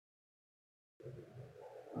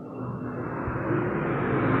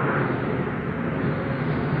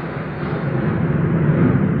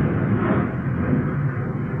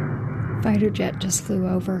fighter jet just flew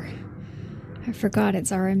over. I forgot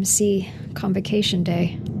it's RMC Convocation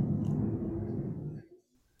Day.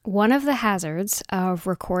 One of the hazards of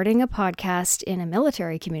recording a podcast in a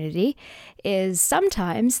military community is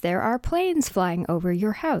sometimes there are planes flying over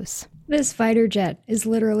your house. This fighter jet is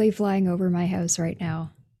literally flying over my house right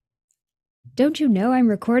now. Don't you know I'm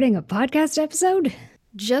recording a podcast episode?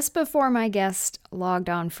 Just before my guest logged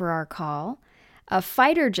on for our call, a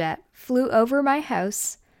fighter jet flew over my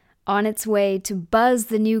house on its way to buzz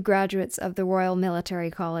the new graduates of the Royal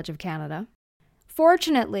Military College of Canada.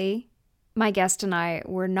 Fortunately, my guest and I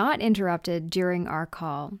were not interrupted during our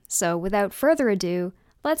call, so without further ado,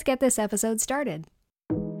 let's get this episode started.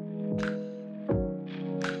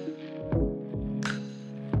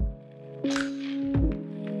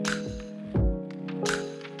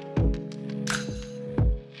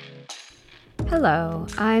 Hello,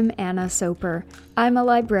 I'm Anna Soper. I'm a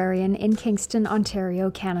librarian in Kingston, Ontario,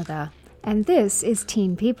 Canada, and this is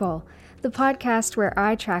Teen People, the podcast where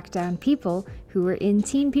I track down people who were in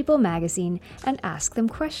Teen People magazine and ask them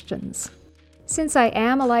questions. Since I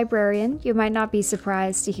am a librarian, you might not be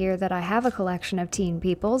surprised to hear that I have a collection of Teen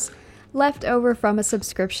Peoples left over from a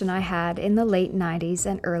subscription I had in the late 90s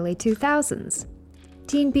and early 2000s.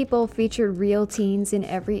 Teen People featured real teens in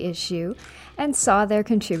every issue and saw their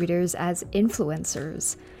contributors as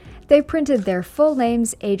influencers. They printed their full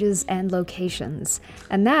names, ages, and locations,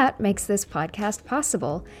 and that makes this podcast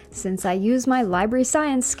possible since I use my library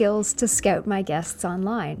science skills to scout my guests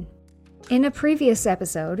online. In a previous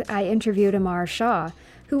episode, I interviewed Amar Shah,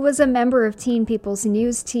 who was a member of Teen People's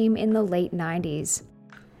news team in the late 90s.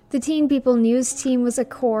 The Teen People news team was a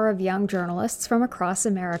core of young journalists from across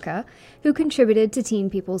America who contributed to Teen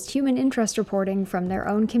People's human interest reporting from their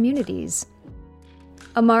own communities.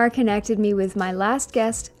 Amar connected me with my last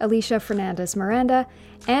guest, Alicia Fernandez-Miranda,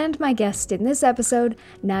 and my guest in this episode,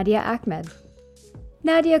 Nadia Ahmad.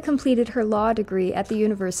 Nadia completed her law degree at the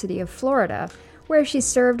University of Florida, where she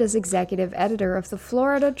served as executive editor of the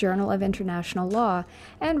Florida Journal of International Law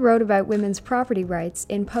and wrote about women's property rights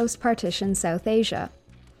in post-partition South Asia.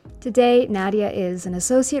 Today, Nadia is an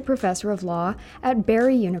associate professor of law at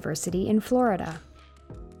Barry University in Florida.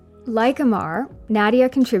 Like Amar, Nadia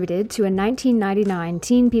contributed to a 1999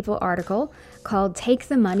 Teen People article called Take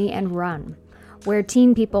the Money and Run, where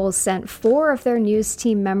Teen People sent 4 of their news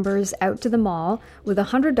team members out to the mall with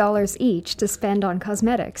 $100 each to spend on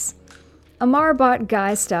cosmetics. Amar bought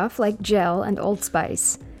guy stuff like gel and Old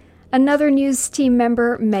Spice. Another news team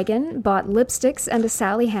member, Megan, bought lipsticks and a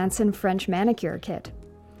Sally Hansen French manicure kit.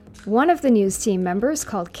 One of the news team members,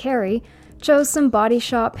 called Carrie, chose some Body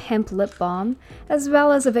Shop hemp lip balm, as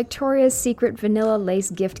well as a Victoria's Secret vanilla lace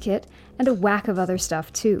gift kit and a whack of other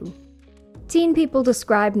stuff too. Teen People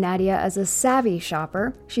described Nadia as a savvy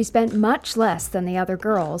shopper. She spent much less than the other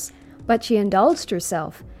girls, but she indulged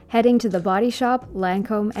herself, heading to the Body Shop,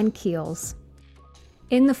 Lancome, and Kiehl's.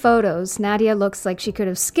 In the photos, Nadia looks like she could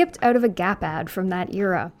have skipped out of a Gap ad from that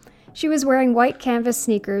era. She was wearing white canvas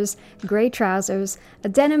sneakers, gray trousers, a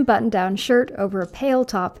denim button-down shirt over a pale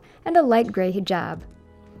top, and a light gray hijab.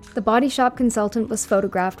 The Body Shop consultant was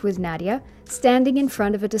photographed with Nadia, standing in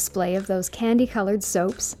front of a display of those candy-colored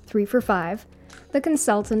soaps, 3 for $5. The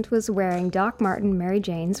consultant was wearing Doc Marten Mary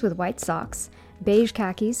Janes with white socks, beige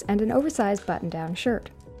khakis, and an oversized button-down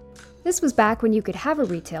shirt. This was back when you could have a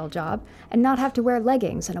retail job and not have to wear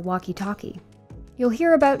leggings and a walkie-talkie. You'll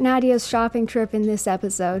hear about Nadia's shopping trip in this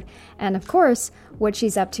episode, and of course, what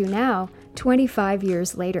she's up to now, 25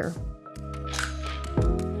 years later.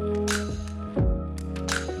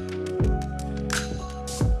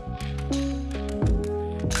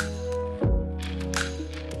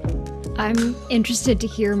 I'm interested to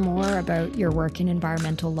hear more about your work in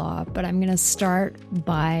environmental law, but I'm going to start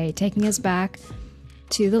by taking us back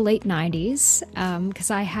to the late 90s,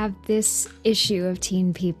 because I have this issue of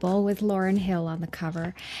Teen People with Lauryn Hill on the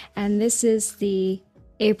cover, and this is the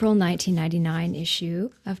April 1999 issue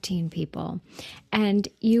of Teen People. And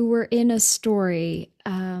you were in a story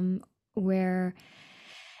where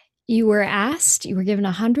you were given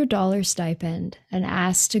a $100 stipend and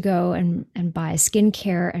asked to go and buy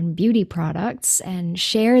skincare and beauty products and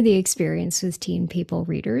share the experience with Teen People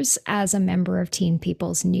readers as a member of Teen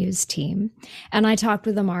People's news team. And I talked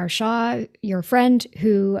with Amar Shah, your friend,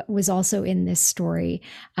 who was also in this story,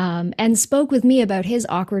 and spoke with me about his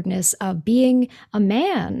awkwardness of being a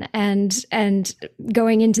man and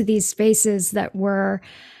going into these spaces that were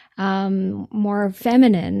more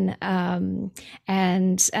feminine,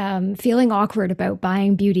 and feeling awkward about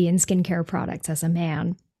buying beauty and skincare products as a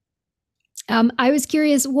man. I was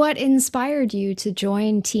curious what inspired you to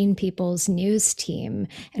join Teen People's news team,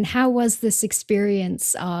 and how was this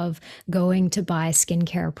experience of going to buy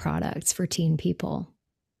skincare products for teen people?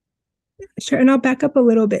 Sure, and I'll back up a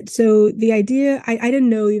little bit. So the idea, I didn't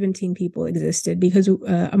know even Teen People existed because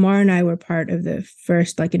Amar and I were part of the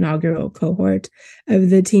first like inaugural cohort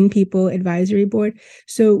of the Teen People Advisory Board.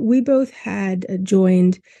 So we both had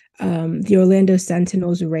joined the Orlando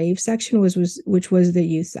Sentinel's rave section, which was the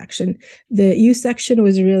youth section. The youth section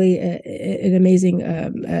was really an amazing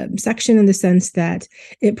section in the sense that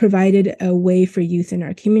it provided a way for youth in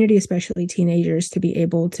our community, especially teenagers, to be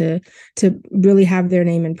able to really have their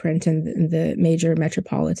name in print in the major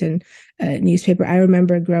metropolitan newspaper. I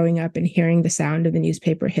remember growing up and hearing the sound of the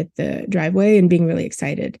newspaper hit the driveway and being really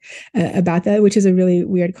excited about that, which is a really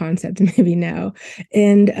weird concept maybe now.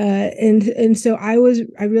 And so I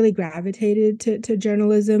really gravitated to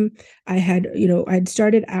journalism. I'd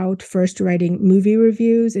started out first writing movie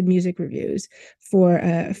reviews and music reviews for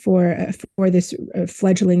this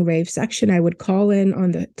fledgling rave section. I would call in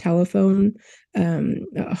on the telephone,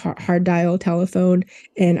 hard dial telephone,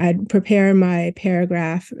 and I'd prepare my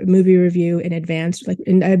paragraph movie review in advance,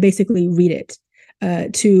 and I'd basically read it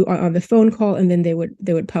to on the phone call, and then they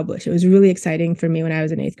would publish. It was really exciting for me when I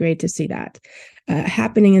was in eighth grade to see that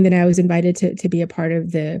happening, and then I was invited to be a part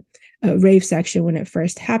of the rave section when it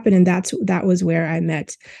first happened, and that was where I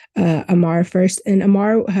met Amar first. And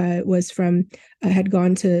Amar had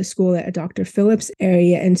gone to school at a Dr. Phillips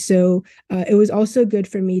area, and so it was also good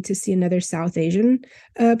for me to see another South Asian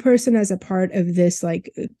person as a part of this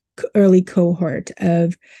like early cohort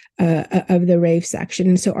of the rave section.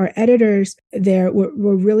 And so our editors there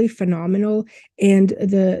were really phenomenal. And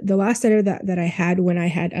the last editor that I had when I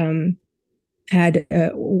had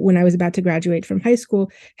when I was about to graduate from high school,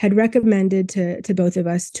 had recommended to both of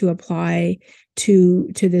us to apply to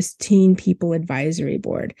this Teen People Advisory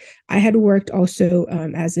Board. I had worked also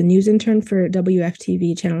as a news intern for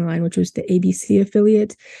WFTV Channel 9, which was the ABC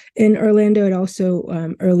affiliate in Orlando. I'd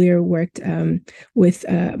also earlier worked with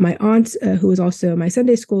my aunt, who was also my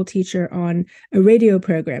Sunday school teacher, on a radio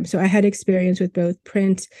program. So I had experience with both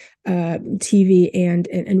print, TV, and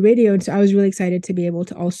radio. And so I was really excited to be able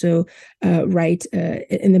to also write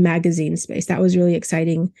in the magazine space. That was really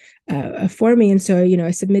exciting for me. And so,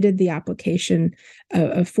 I submitted the application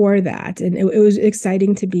for that, and it was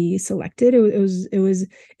exciting to be selected.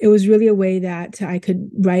 It was really a way that I could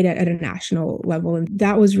write at a national level, and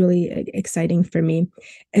that was really exciting for me.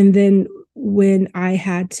 And then when I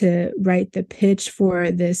had to write the pitch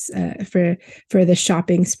for this for the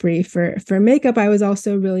shopping spree for makeup, I was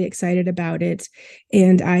also really excited about it,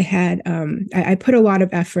 and I put a lot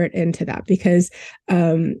of effort into that because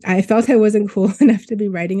I felt I wasn't cool enough to be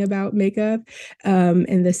writing about makeup,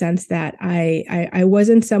 in the sense that I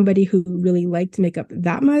wasn't somebody who really liked makeup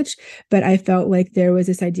that much, but I felt like there was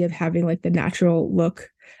this idea of having like the natural look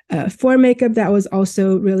for makeup that was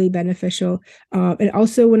also really beneficial. And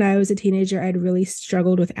also when I was a teenager, I'd really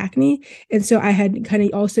struggled with acne. And so I had kind of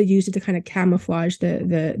also used it to kind of camouflage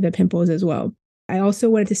the pimples as well. I also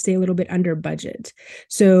wanted to stay a little bit under budget.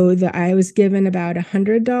 So I was given about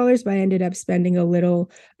 $100, but I ended up spending a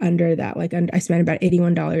little under that. I spent about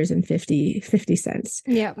 $81.50.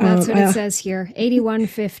 Yeah, that's what it says here.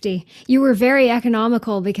 81.50. You were very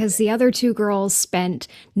economical because the other two girls spent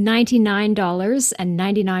 $99 and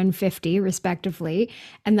 $99.50 respectively,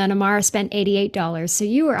 and then Amara spent $88. So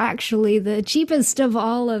you were actually the cheapest of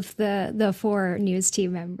all of the four news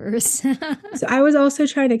team members. So I was also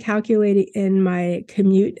trying to calculate it in my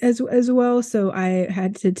commute as well. So I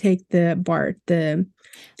had to take the BART, the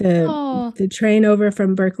train over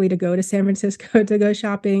from Berkeley to go to San Francisco to go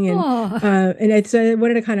shopping, and so I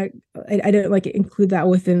wanted to kind of I didn't like include that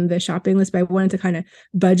within the shopping list, but I wanted to kind of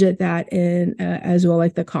budget that in as well,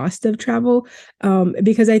 like the cost of travel,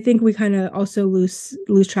 because I think we kind of also lose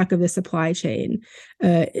track of the supply chain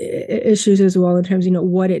issues as well, in terms of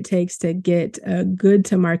what it takes to get a good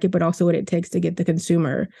to market, but also what it takes to get the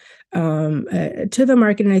consumer to the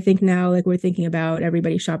market. And I think now, like, we're thinking about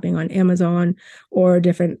everybody shopping on Amazon or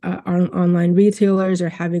different online retailers, or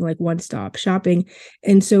having like one-stop shopping,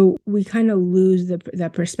 and so we kind of lose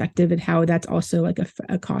that perspective and how that's also like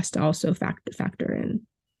a cost to also factor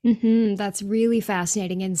in. That's really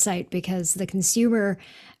fascinating insight, because the consumer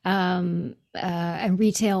and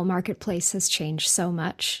retail marketplace has changed so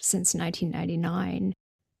much since 1999.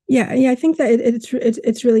 Yeah, I think that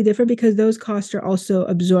it's really different because those costs are also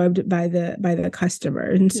absorbed by the customer,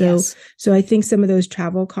 and Yes. so I think some of those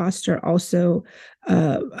travel costs are also,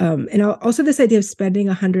 and also this idea of spending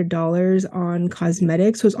 $100 on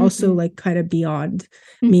cosmetics was also Mm-hmm. like kind of beyond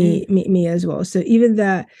Mm-hmm. me as well. So even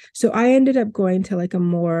that, so I ended up going to like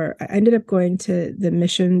I ended up going to the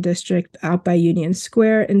Mission District out by Union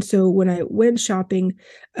Square, and so when I went shopping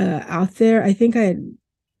out there, I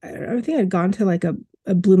don't think I'd gone to like a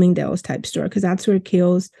Bloomingdale's type store because that's where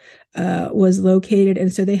Kiehl's was located,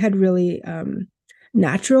 and so they had really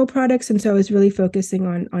natural products, and so I was really focusing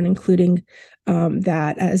on including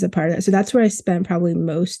that as a part of it. So that's where I spent probably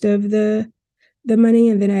most of the money,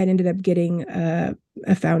 and then I had ended up getting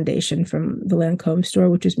a foundation from the Lancome store,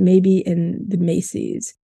 which was maybe in the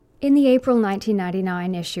Macy's. In the April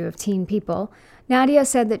 1999 issue of Teen People, Nadia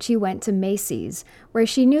said that she went to Macy's, where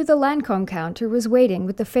she knew the Lancome counter was waiting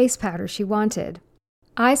with the face powder she wanted.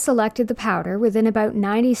 I selected the powder within about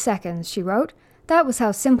 90 seconds, she wrote. That was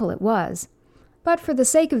how simple it was. But for the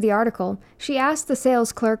sake of the article, she asked the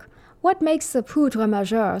sales clerk, what makes the poudre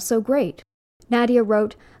majeure so great? Nadia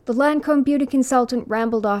wrote, the Lancome beauty consultant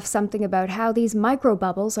rambled off something about how these micro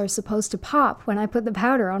bubbles are supposed to pop when I put the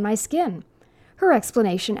powder on my skin. Her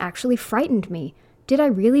explanation actually frightened me. Did I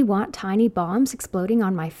really want tiny bombs exploding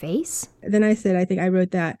on my face? Then I said, I think I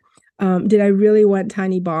wrote that. Did I really want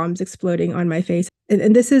tiny bombs exploding on my face?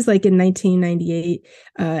 And this is like in 1998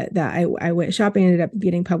 that I went shopping, ended up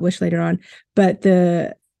getting published later on. But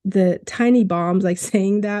the tiny bombs, like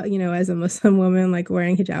saying that, as a Muslim woman, like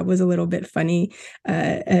wearing hijab was a little bit funny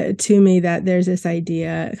to me, that there's this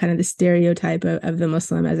idea, kind of the stereotype of the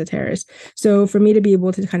Muslim as a terrorist. So for me to be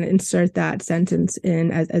able to kind of insert that sentence in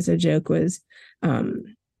as a joke was,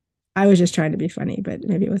 I was just trying to be funny, but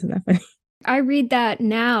maybe it wasn't that funny. I read that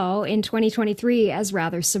now in 2023 as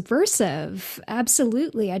rather subversive.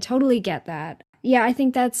 Absolutely. I totally get that. Yeah, I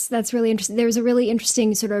think that's really interesting. There's a really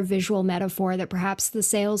interesting sort of visual metaphor that perhaps the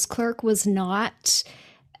sales clerk was not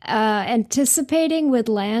anticipating would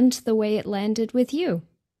land the way it landed with you.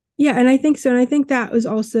 Yeah, and I think so. And I think that was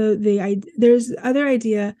also there's other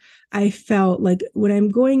idea I felt like when I'm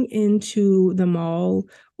going into the mall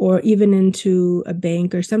or even into a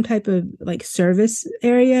bank or some type of like service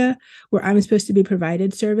area where I'm supposed to be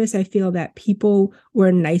provided service, I feel that people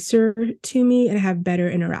were nicer to me and have better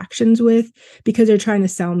interactions with because they're trying to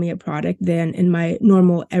sell me a product than in my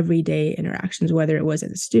normal everyday interactions, whether it was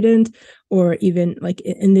as a student or even like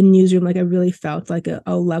in the newsroom. Like I really felt like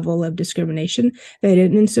a level of discrimination that I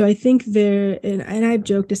didn't. And so I think and I've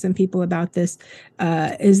joked to some people about this,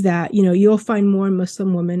 is that, you'll find more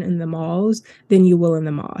Muslim women in the malls than you will in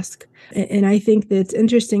the mosque. And I think that's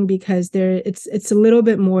interesting because it's a little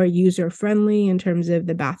bit more user friendly in terms of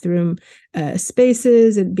the bathroom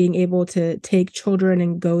spaces and being able to take children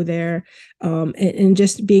and go there, and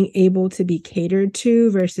just being able to be catered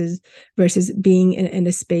to versus being in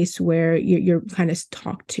a space where you're kind of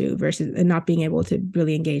talked to versus and not being able to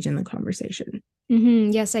really engage in the conversation.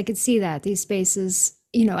 Mm-hmm. Yes, I could see that. These spaces,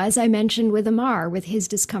 as I mentioned with Amar, with his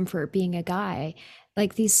discomfort being a guy,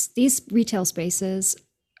 like these retail spaces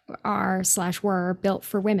are/were built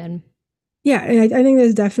for women. Yeah, and I think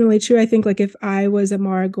that's definitely true. I think like if I was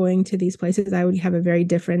Amara going to these places, I would have a very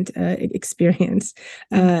different experience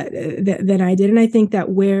than I did. And I think that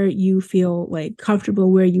where you feel like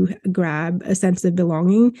comfortable, where you grab a sense of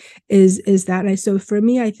belonging, is that. And so for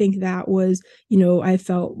me, I think that was, I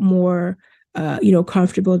felt more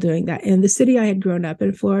comfortable doing that. And the city I had grown up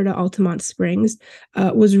in, Florida, Altamont Springs,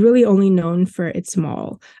 was really only known for its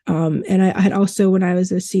mall. And I had also, when I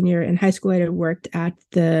was a senior in high school, I had worked at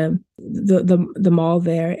the mall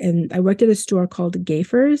there, and I worked at a store called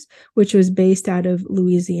Gaffer's, which was based out of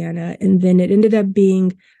Louisiana, and then it ended up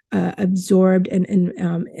being absorbed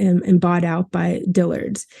and bought out by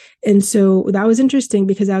Dillard's. And so that was interesting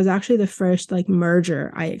because that was actually the first like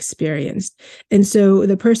merger I experienced. And so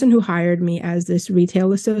the person who hired me as this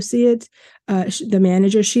retail associate, the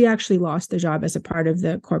manager, she actually lost the job as a part of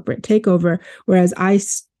the corporate takeover, whereas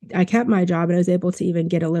I kept my job and I was able to even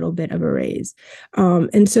get a little bit of a raise.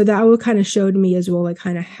 And so that would kind of showed me as well, like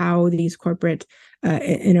kind of how these corporate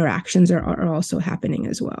interactions are also happening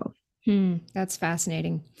as well. That's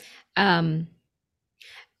fascinating. Um,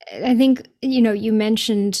 I think, you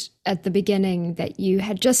mentioned at the beginning that you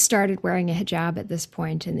had just started wearing a hijab at this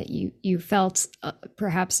point and that you felt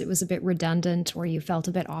perhaps it was a bit redundant or you felt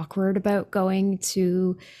a bit awkward about going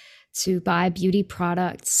to buy beauty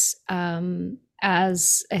products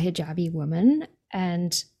as a hijabi woman.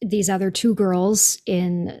 and these other two girls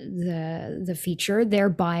in the feature, they're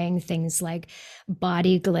buying things like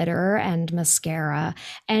body glitter and mascara,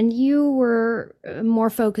 and you were more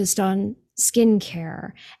focused on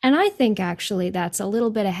skincare. And I think actually that's a little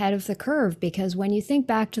bit ahead of the curve, because when you think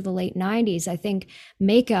back to the late 90s, I think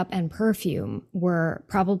makeup and perfume were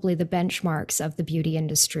probably the benchmarks of the beauty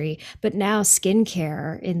industry. But now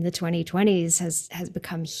skincare in the 2020s has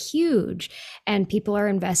become huge, and people are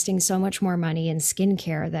investing so much more money in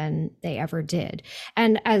skincare than they ever did.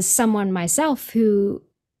 And as someone myself who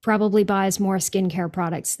probably buys more skincare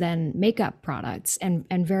products than makeup products, and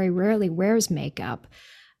very rarely wears makeup,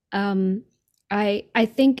 um, I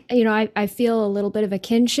think, I feel a little bit of a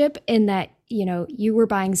kinship in that, you were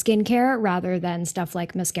buying skincare rather than stuff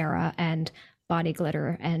like mascara and body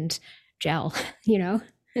glitter and gel, you know?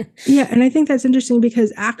 Yeah, and I think that's interesting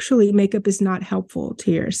because actually makeup is not helpful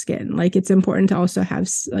to your skin. Like it's important to also have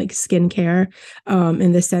like skincare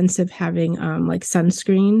in the sense of having like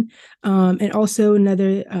sunscreen. And also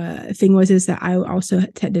another thing is that I also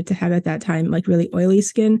tended to have at that time like really oily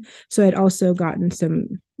skin. So I'd also gotten some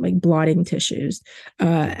like blotting tissues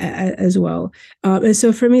as well. And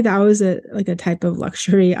so for me, that was a type of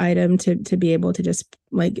luxury item to be able to just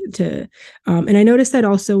and I noticed that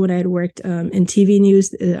also when I had worked in TV news,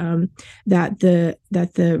 that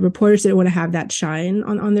the reporters didn't want to have that shine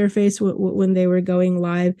on their face when they were going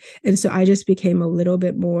live. And so I just became a little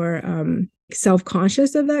bit more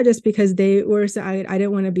self-conscious of that, just because they were, so I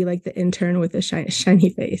didn't want to be like the intern with a shiny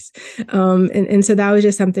face. And so that was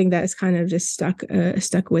just something that's kind of just stuck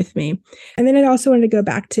with me. And then I also wanted to go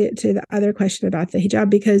back to the other question about the hijab,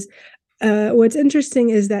 because what's interesting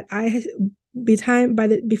is that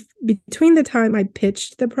between the time I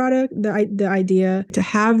pitched the product, the idea to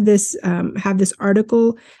have this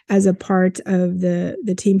article as a part of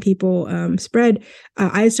the Teen People spread,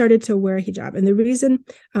 I started to wear hijab, and the reason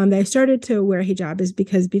that I started to wear hijab is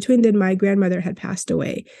because between then my grandmother had passed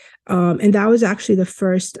away, and that was actually the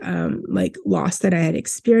first like loss that I had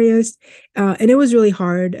experienced, and it was really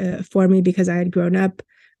hard for me because I had grown up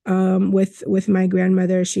with my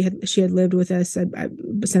grandmother. She had lived with us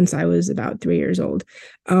since I was about 3 years old,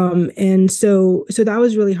 and so that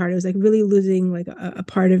was really hard. It was like really losing like a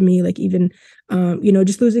part of me, like even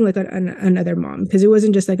just losing like another mom, because it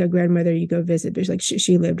wasn't just like a grandmother you go visit, but like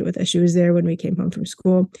she lived with us. She was there when we came home from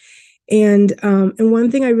school. And one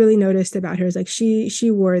thing I really noticed about her is like she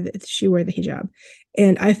wore the hijab,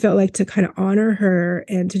 and I felt like to kind of honor her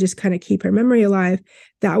and to just kind of keep her memory alive,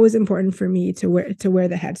 that was important for me to wear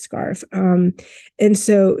the headscarf. And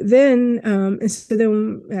so then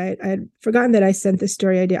I had forgotten that I sent this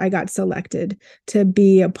story idea. I got selected to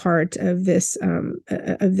be a part of this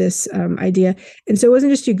idea. And so it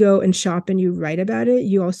wasn't just you go and shop and you write about it.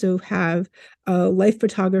 You also have a life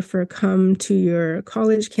photographer come to your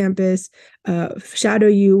college campus, shadow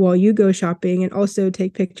you while you go shopping, and also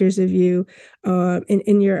take pictures of you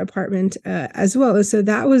in your apartment as well. And so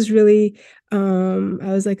that was really,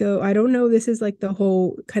 I was like, oh, I don't know. This is like the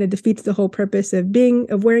whole kind of defeats the whole purpose of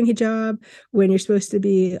wearing hijab when you're supposed to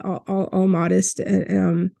be all modest.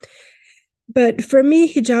 But for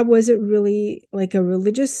me, hijab wasn't really like a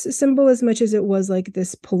religious symbol as much as it was like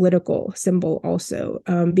this political symbol also,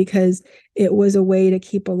 because it was a way to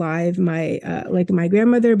keep alive my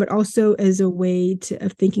grandmother, but also as a way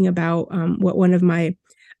of thinking about what one of my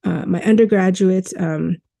undergraduates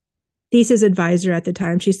thesis advisor at the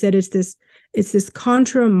time, she said it's this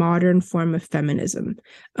contra-modern form of feminism,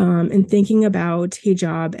 and thinking about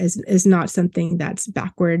hijab as not something that's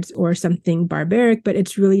backwards or something barbaric, but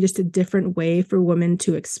it's really just a different way for women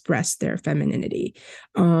to express their femininity,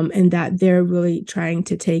 and that they're really trying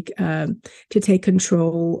to take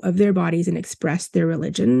control of their bodies and express their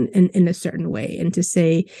religion in a certain way, and to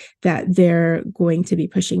say that they're going to be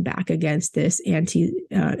pushing back against this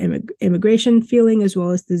anti-immigration feeling as well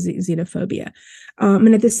as the xenophobia.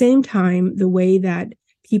 And at the same time, the way that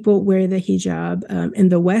people wear the hijab in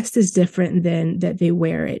the West is different than that they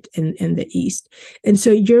wear it in the East. And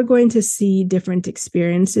so you're going to see different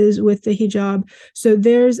experiences with the hijab. So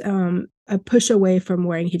there's a push away from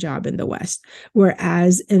wearing hijab in the West,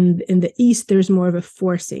 whereas in the East, there's more of a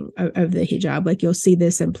forcing of the hijab. Like you'll see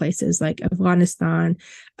this in places like Afghanistan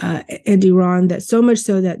and Iran, that so much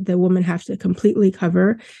so that the women have to completely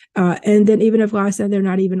cover. And then even Afghanistan, they're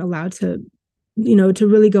not even allowed to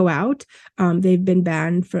really go out. They've been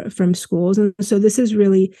banned from schools. And so this is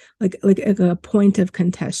really like a point of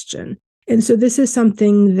contention. And so this is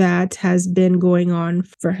something that has been going on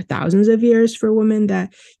for thousands of years for women,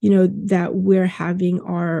 that, that we're having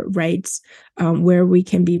our rights where we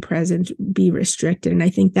can be present be restricted. And I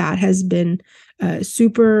think that has been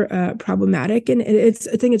super problematic, and I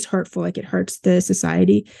think it's hurtful. Like, it hurts the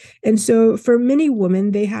society. And so for many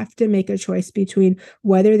women, they have to make a choice between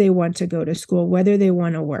whether they want to go to school, whether they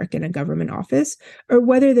want to work in a government office, or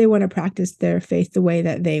whether they want to practice their faith the way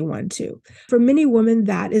that they want to. For many women,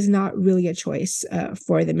 that is not really a choice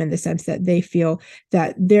for them, in the sense that they feel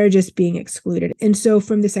that they're just being excluded. And so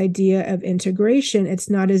from this idea of integration, it's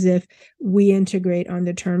not as if we integrate on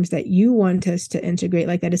the terms that you want us to integrate.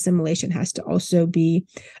 Like, that assimilation has to also be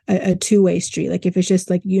a two-way street. Like, if it's just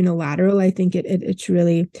like unilateral, I think it's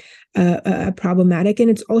really problematic. And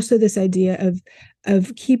it's also this idea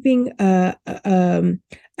of keeping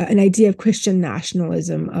an idea of Christian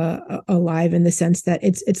nationalism alive, in the sense that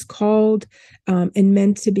it's called and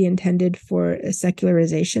meant to be intended for a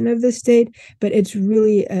secularization of the state, but it's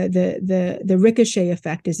really the ricochet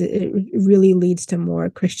effect is it really leads to more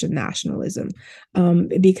Christian nationalism,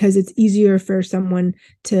 because it's easier for someone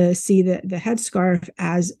to see the headscarf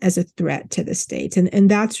as a threat to the state, and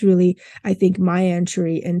that's really, I think, my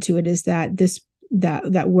entry into it, is that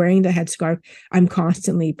that wearing the headscarf, I'm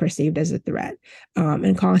constantly perceived as a threat,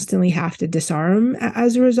 and constantly have to disarm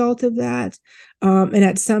as a result of that. And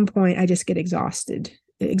at some point, I just get exhausted,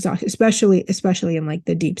 especially in like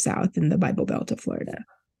the Deep South and the Bible Belt of Florida.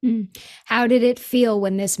 How did it feel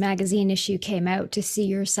when this magazine issue came out to see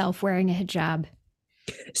yourself wearing a hijab?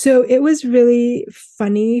 So it was really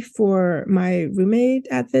funny for my roommate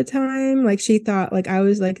at the time. Like, she thought like I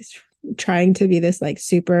was like trying to be this like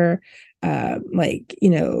super like,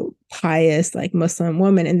 pious like Muslim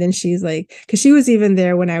woman, and then she's like, because she was even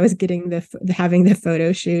there when I was getting having the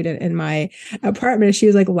photo shoot in my apartment, and she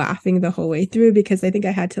was like laughing the whole way through, because I think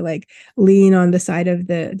I had to like lean on the side of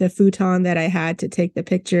the futon that I had to take the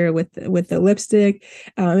picture with the lipstick.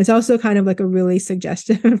 It's also kind of like a really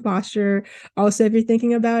suggestive posture also, if you're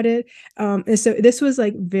thinking about it. And so this was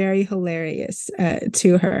like very hilarious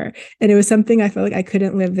to her, and it was something I felt like I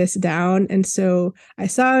couldn't live this down, and so I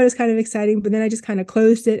saw it as kind of exciting, but then I just kind of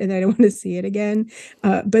closed it, and then I didn't want to see it again.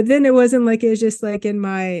 But then it wasn't like it was just like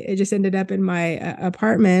it just ended up in my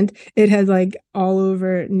apartment. It had like all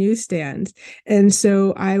over newsstands. And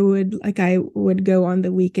so I would go on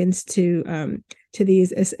the weekends to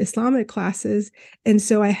these Islamic classes. And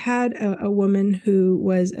so I had a woman who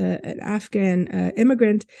was an Afghan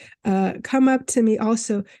immigrant come up to me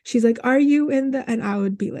also. She's like, "Are you in the?" And I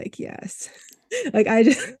would be like, "Yes." Like, I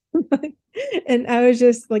just and I was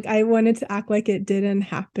just like, I wanted to act like it didn't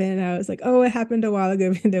happen. I was like, "Oh, it happened a while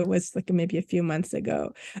ago," and it was like maybe a few months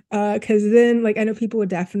ago. Because then, like, I know people would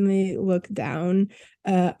definitely look down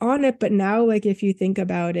on it, but now, like, if you think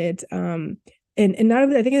about it, and not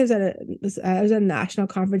only, I think I was at a national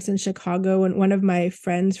conference in Chicago, and one of my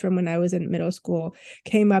friends from when I was in middle school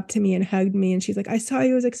came up to me and hugged me, and she's like, "I saw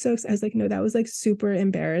you." I was like, so I was like, "No, that was like super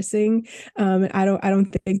embarrassing." And I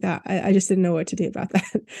don't think that I just didn't know what to do about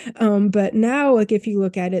that. But now, like, if you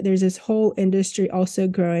look at it, there's this whole industry also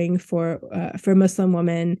growing for Muslim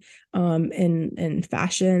women in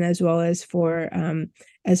fashion, as well as for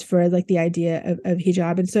like the idea of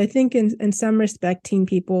hijab. And so I think in some respect, Teen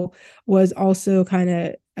People was also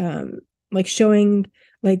kind of like showing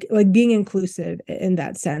like being inclusive in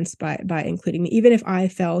that sense by including me, even if I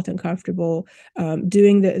felt uncomfortable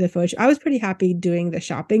doing the photo shoot. I was pretty happy doing the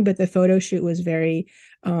shopping, but the photo shoot was very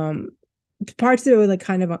parts of it were like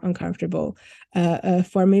kind of uncomfortable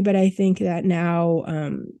for me. But I think that now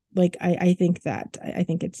like I think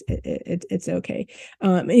it's okay.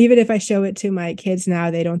 Even if I show it to my kids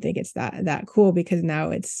now, they don't think it's that cool, because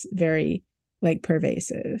now it's very like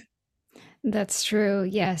pervasive. That's true.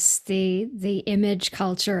 Yes, the image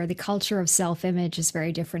culture, the culture of self-image is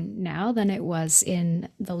very different now than it was in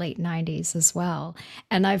the late 90s as well.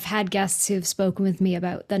 And I've had guests who've spoken with me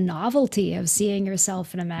about the novelty of seeing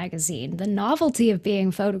yourself in a magazine, the novelty of being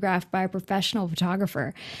photographed by a professional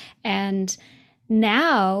photographer. And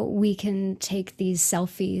now we can take these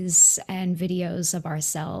selfies and videos of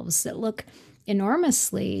ourselves that look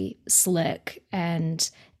enormously slick and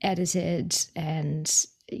edited and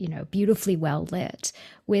beautifully well lit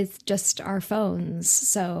with just our phones.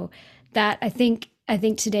 So that I think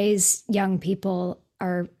today's young people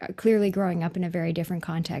are clearly growing up in a very different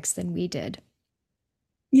context than we did.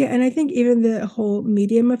 Yeah, and I think even the whole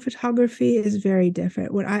medium of photography is very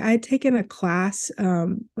different. When I'd taken a class,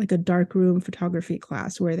 like a darkroom photography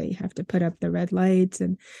class, where they have to put up the red lights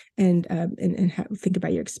and think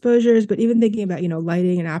about your exposures, but even thinking about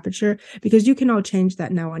lighting and aperture, because you can all change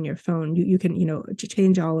that now on your phone. You can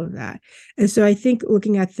change all of that, and so I think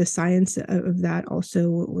looking at the science of that also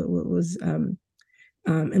was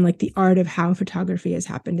and like the art of how photography has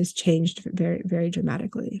happened has changed very, very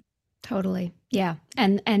dramatically. Totally. Yeah.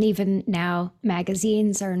 And even now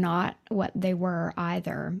magazines are not what they were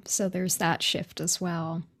either. So there's that shift as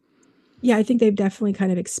well. Yeah, I think they've definitely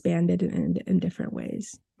kind of expanded in different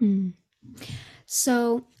ways. Mm.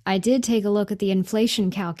 So I did take a look at the inflation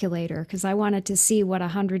calculator because I wanted to see what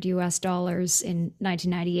 $100 in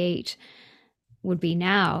 1998 would be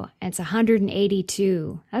now. It's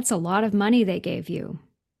 182. That's a lot of money they gave you.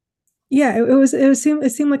 Yeah, it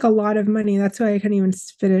seemed like a lot of money. That's why I couldn't even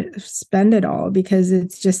spend it all, because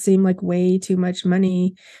it just seemed like way too much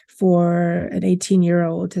money for an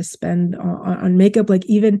 18-year-old to spend on makeup. Like,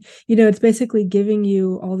 even, it's basically giving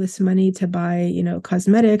you all this money to buy,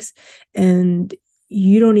 cosmetics, and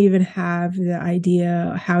you don't even have the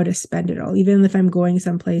idea how to spend it all. Even if I'm going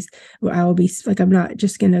someplace where I will be like, I'm not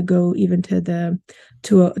just gonna go even to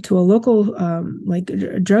a local like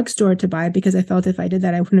drugstore to buy, because I felt if I did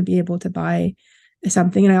that, I wouldn't be able to buy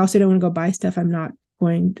something, and I also don't want to go buy stuff I'm not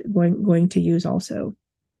going to use also.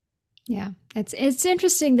 Yeah, it's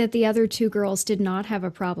interesting that the other two girls did not have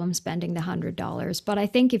a problem spending the $100, but I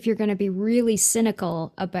think if you're going to be really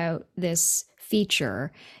cynical about this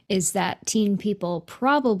feature, is that teen people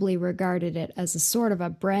probably regarded it as a sort of a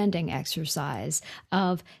branding exercise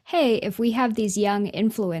of, hey, if we have these young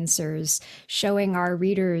influencers showing our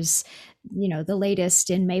readers, the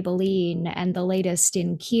latest in Maybelline and the latest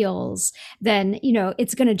in Kiehl's, then,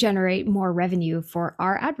 it's going to generate more revenue for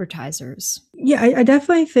our advertisers. Yeah, I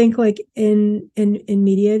definitely think like in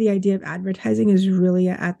media, the idea of advertising is really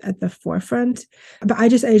at the forefront. But I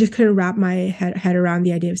just couldn't wrap my head around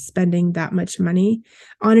the idea of spending that much money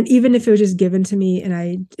on it, even if it was just given to me, and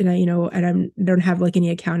I don't have like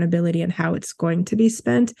any accountability on how it's going to be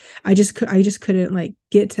spent. I just couldn't like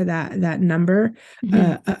get to that number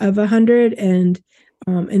of 100, and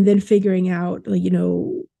then figuring out, like,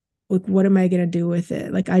 like, what am I going to do with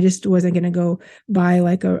it? Like, I just wasn't going to go buy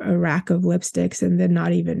like a rack of lipsticks and then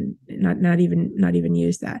not even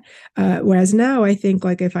use that. Whereas now I think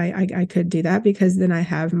like if I could do that, because then I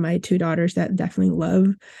have my two daughters that definitely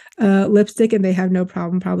love lipstick, and they have no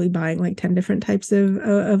problem probably buying like 10 different types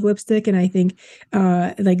of lipstick. And I think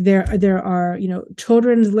like there are,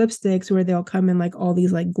 children's lipsticks where they'll come in like all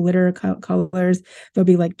these like glitter colors. There'll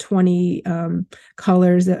be like 20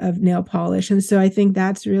 colors of nail polish. And so I think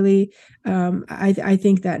that's really, I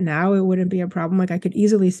think that now it wouldn't be a problem. Like, I could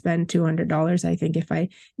easily spend $200, I think, if I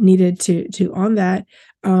needed to on that.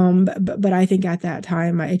 But I think at that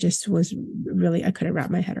time, it just was really, I couldn't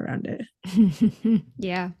wrap my head around it.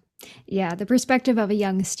 Yeah. Yeah, the perspective of a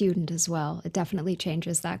young student as well. It definitely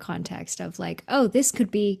changes that context of like, oh, this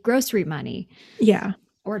could be grocery money Yeah.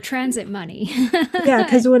 or transit money. Yeah,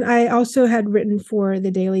 because when I also had written for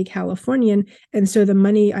the Daily Californian, and so the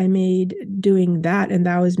money I made doing that, and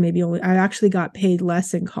that was maybe only, I actually got paid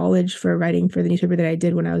less in college for writing for the newspaper than I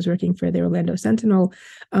did when I was working for the Orlando Sentinel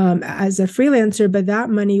as a freelancer. But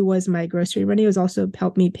that money was my grocery money. It was also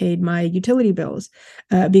helped me pay my utility bills,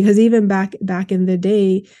 because even back in the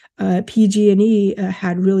day, PG&E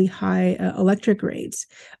had really high electric rates,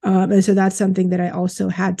 and so that's something that I also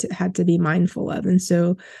had to be mindful of. And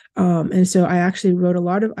so I actually wrote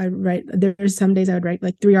there's some days I would write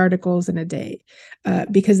like 3 articles in a day,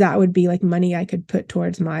 because that would be like money I could put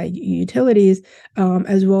towards my utilities,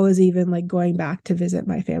 as well as even like going back to visit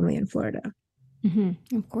my family in Florida.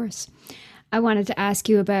 Of course. I wanted to ask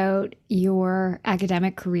you about your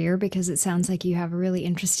academic career because it sounds like you have a really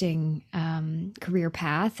interesting career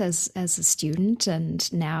path as a student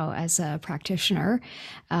and now as a practitioner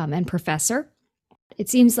and professor. It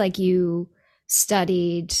seems like you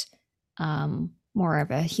studied more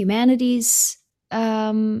of a humanities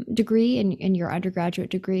degree in your undergraduate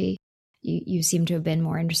degree. You seem to have been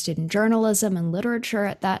more interested in journalism and literature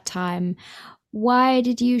at that time. Why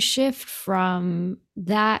did you shift from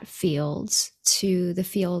that field to the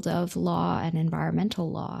field of law and environmental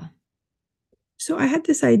law? So I had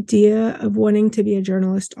this idea of wanting to be a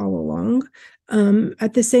journalist all along.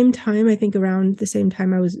 At the same time, I think around the same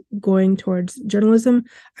time I was going towards journalism,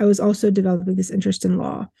 I was also developing this interest in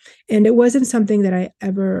law. And it wasn't something that I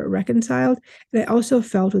ever reconciled. And I also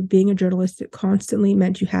felt with being a journalist, it constantly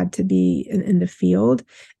meant you had to be in the field.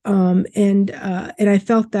 And I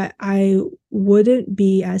felt that I wouldn't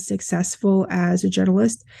be as successful as a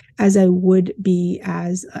journalist as I would be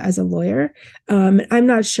as a lawyer. I'm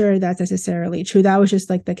not sure that's necessarily true. That was just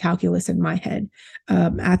like the calculus in my head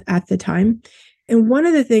at the time. And one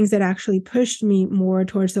of the things that actually pushed me more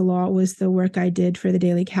towards the law was the work I did for the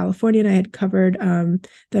Daily Californian. I had covered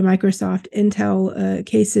the Microsoft Intel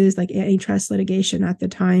cases, like antitrust litigation at the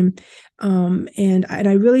time. And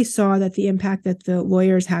I really saw that the impact that the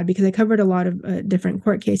lawyers had, because I covered a lot of different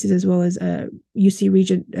court cases as well as UC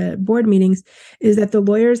Regent board meetings, is that the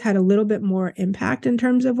lawyers had a little bit more impact in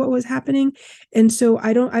terms of what was happening. And so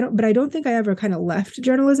I don't think I ever kind of left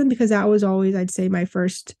journalism, because that was always, I'd say, my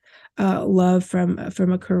first love from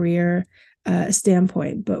a career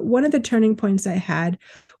standpoint. But one of the turning points I had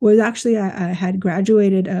was actually I had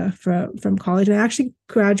graduated from college, and I actually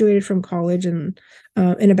graduated from college in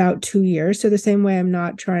about 2 years. So the same way I'm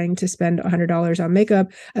not trying to spend $100 on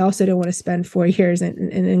makeup, I also don't want to spend 4 years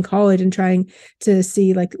in college and trying to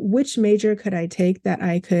see like which major could I take that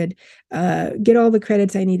I could get all the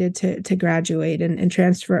credits I needed to graduate and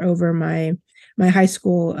transfer over my high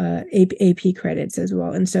school AP credits as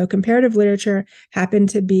well. And so comparative literature happened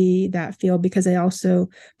to be that field, because I also,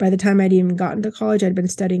 by the time I'd even gotten to college, I'd been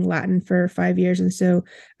studying Latin for 5 years. And so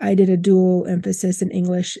I did a dual emphasis in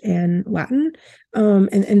English and Latin.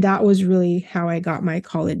 And that was really how I got my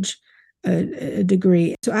college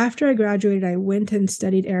degree. So after I graduated, I went and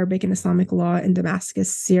studied Arabic and Islamic law in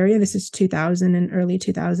Damascus, Syria. This is 2000 and early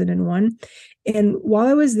 2001. And while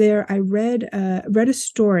I was there, I read a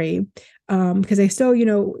story, because I still,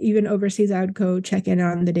 even overseas, I would go check in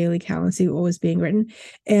on the Daily Cal and see what was being written.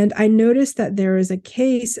 And I noticed that there was a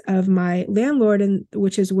case of my landlord, and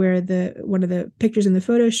which is where one of the pictures in the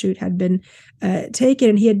photo shoot had been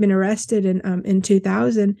taken, and he had been arrested in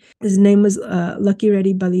 2000. His name was Lucky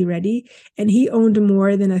Reddy Bali Reddy, and he owned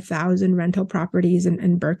more than 1,000 rental properties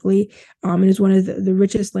in Berkeley, and is one of the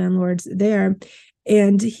richest landlords there.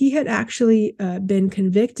 And he had actually been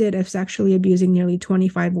convicted of sexually abusing nearly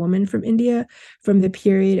 25 women from India from the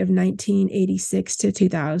period of 1986 to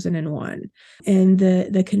 2001. And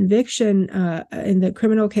the conviction in the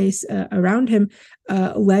criminal case around him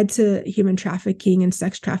led to human trafficking and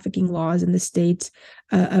sex trafficking laws in the state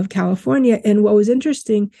of California. And what was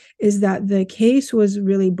interesting is that the case was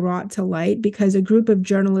really brought to light because a group of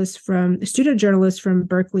student journalists from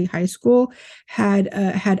Berkeley High School had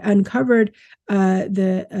uncovered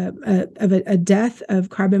a death of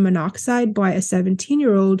carbon monoxide by a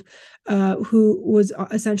 17-year-old who was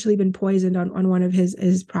essentially been poisoned on one of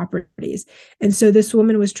his properties. And so this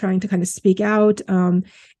woman was trying to kind of speak out.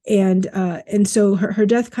 And so her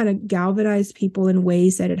death kind of galvanized people in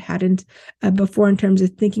ways that it hadn't before, in terms of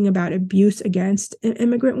thinking about abuse against an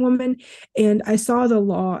immigrant woman. And I saw the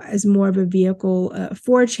law as more of a vehicle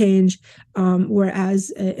for change,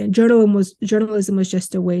 whereas journalism was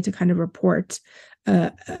just a way to kind of report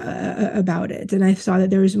about it. And I saw that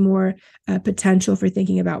there was more potential for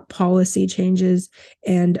thinking about policy changes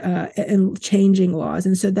and changing laws.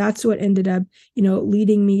 And so that's what ended up,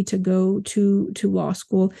 leading me to go to law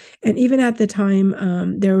school. And even at the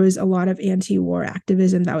time, there was a lot of anti-war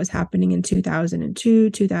activism that was happening in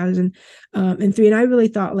 2002, 2003. And I really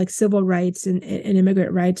thought like civil rights and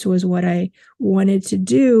immigrant rights was what I wanted to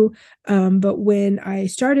do. But when I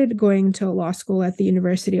started going to law school at the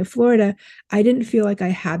University of Florida, I didn't feel like I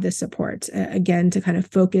had the support, again, to kind of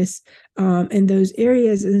focus in those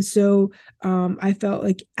areas. And so I felt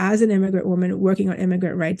like as an immigrant woman working on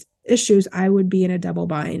immigrant rights issues, I would be in a double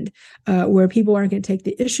bind where people aren't going to take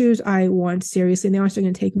the issues I want seriously, and they aren't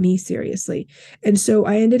going to take me seriously. And so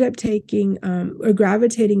I ended up taking or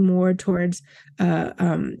gravitating more towards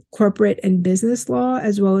corporate and business law,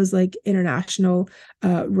 as well as like international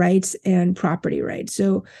rights and property rights.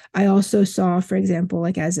 So I also saw, for example,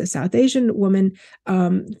 like as a South Asian woman,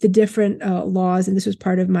 the different laws, and this was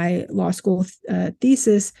part of my law school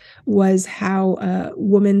thesis, was how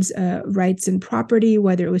women's rights and property,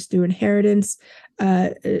 whether it was through inheritance,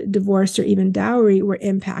 divorce, or even dowry, were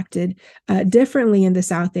impacted differently in the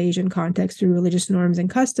South Asian context through religious norms and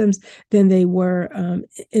customs than they were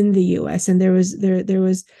in the U.S. And there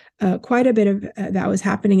was quite a bit of that was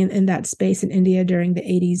happening in that space in India during the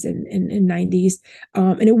 80s and 90s.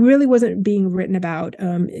 And it really wasn't being written about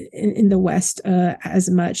in the West as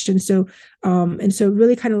much. And so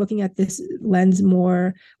really kind of looking at this lens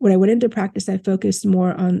more, when I went into practice, I focused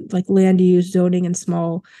more on like land use, zoning, and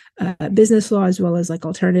small business law, as well as like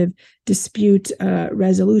alternative dispute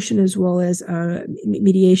resolution, as well as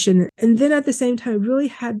mediation. And then at the same time, really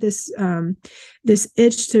had this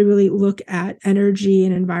itch to really look at energy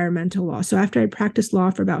and environmental law. So after I practiced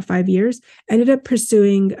law for about 5 years, I ended up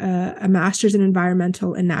pursuing a master's in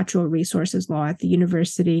environmental and natural resources law at the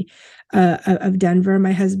University of Denver.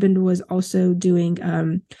 My husband was also doing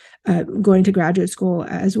going to graduate school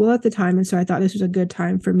as well at the time, and so I thought this was a good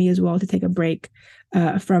time for me as well to take a break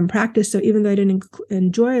from practice. So even though I didn't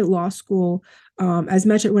enjoy law school as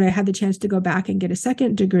much, when I had the chance to go back and get a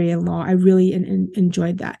second degree in law, I really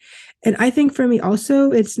enjoyed that. And I think for me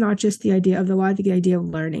also, it's not just the idea of the law, the idea of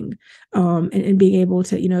learning and being able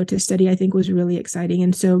to, to study, I think was really exciting.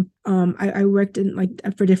 And so I worked in like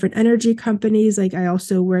for different energy companies. Like I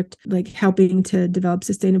also worked like helping to develop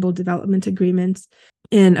sustainable development agreements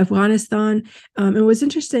in Afghanistan. And what's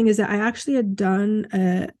interesting is that I actually had done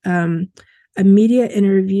a media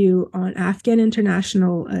interview on Afghan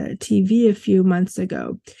International TV a few months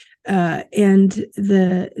ago. And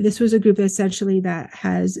this was a group essentially that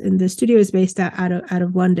has, and the studio is based out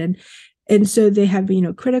of London. And so they have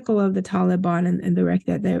been, critical of the Taliban and the work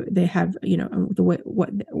that they have, the way,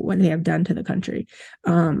 what they have done to the country,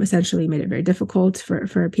 essentially made it very difficult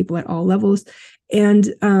for people at all levels.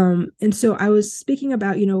 And so I was speaking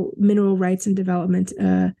about, mineral rights and development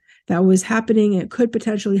that was happening. It could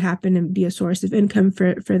potentially happen and be a source of income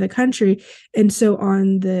for the country. And so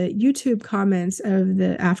on the YouTube comments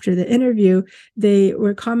after the interview, they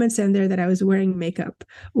were comments in there that I was wearing makeup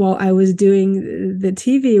while I was doing the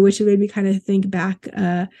TV, which made me kind of think back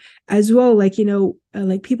as well. Like,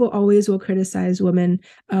 like people always will criticize women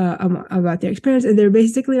about their experience, and they're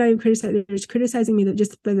basically not even criticizing, they're just criticizing me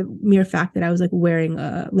just by the mere fact that I was like wearing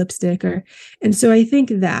a lipstick and so I think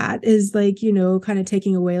that is like, kind of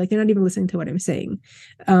taking away, like they're not even listening to what I'm saying.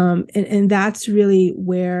 And that's really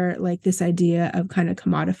where like this idea of kind of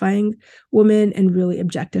commodifying women and really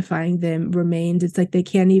objectifying them remains. It's like they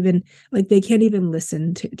can't even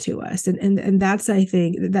listen to us. And that's, I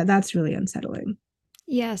think that's really unsettling.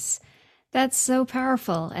 Yes, that's so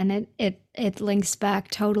powerful, and it links back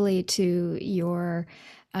totally to your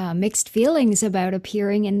mixed feelings about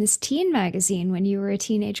appearing in this teen magazine when you were a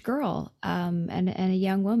teenage girl and a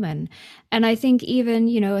young woman. And I think even,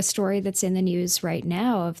 a story that's in the news right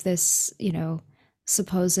now of this,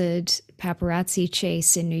 supposed paparazzi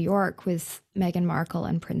chase in New York with Meghan Markle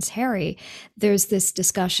and Prince Harry, there's this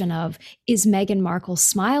discussion of, is Meghan Markle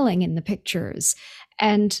smiling in the pictures?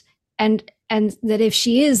 And that if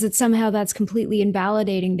she is, that somehow that's completely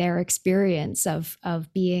invalidating their experience of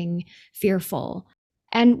being fearful.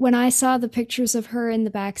 And when I saw the pictures of her in the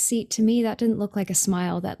back seat, to me, that didn't look like a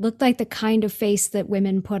smile. That looked like the kind of face that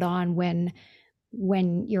women put on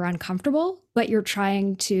when you're uncomfortable, but you're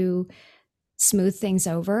trying to smooth things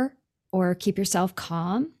over or keep yourself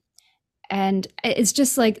calm. And it's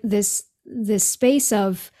just like this space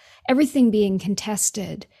of everything being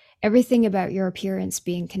contested, everything about your appearance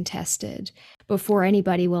being contested before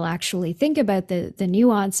anybody will actually think about the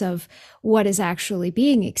nuance of what is actually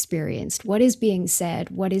being experienced, what is being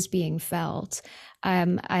said, what is being felt.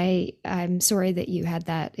 I'm sorry that you had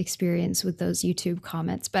that experience with those YouTube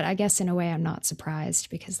comments, but I guess in a way I'm not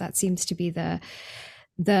surprised, because that seems to be the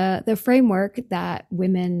framework that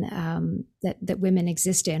women that women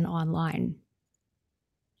exist in online.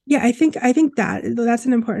 Yeah, I think that's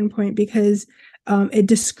an important point, because it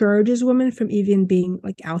discourages women from even being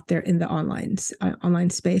like out there in the online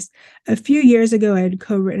space. A few years ago, I had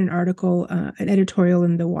co-written an article, an editorial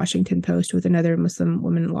in the Washington Post with another Muslim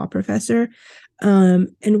woman law professor.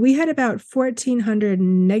 And we had about 1,400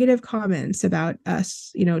 negative comments about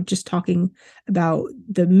us, just talking about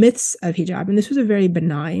the myths of hijab. And this was a very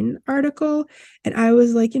benign article. And I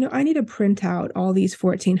was like, I need to print out all these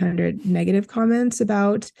 1,400 negative comments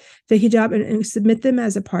about the hijab and submit them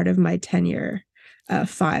as a part of my tenure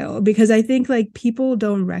file, because I think like people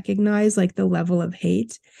don't recognize like the level of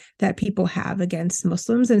hate that people have against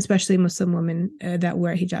Muslims, and especially Muslim women that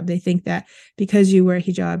wear hijab. They think that because you wear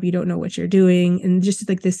hijab, you don't know what you're doing, and just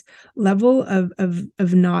like this level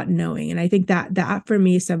of not knowing. And I think that for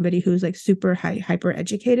me, somebody who's like super hyper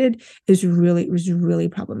educated, was really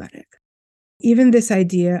problematic. Even this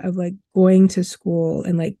idea of like going to school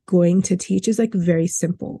and like going to teach is like very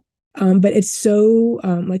simple. But it's so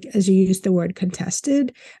like, as you use the word,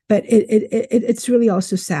 contested, but it's really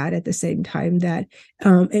also sad at the same time that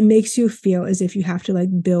it makes you feel as if you have to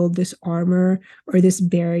like build this armor or this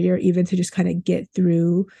barrier even to just kind of get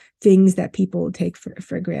through things that people take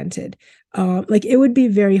for granted. Like it would be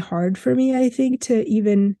very hard for me, I think, to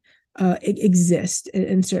even exist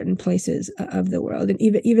in certain places of the world. And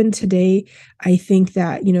even today, I think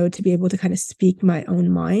that, to be able to kind of speak my own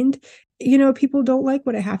mind people don't like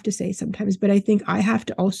what I have to say sometimes, but I think I have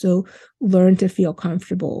to also learn to feel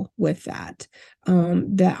comfortable with that.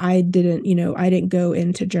 That I didn't go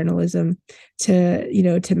into journalism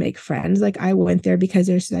to make friends. Like, I went there because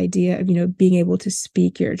there's this idea of, being able to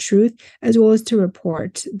speak your truth as well as to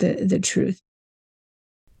report the truth.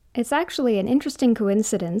 It's actually an interesting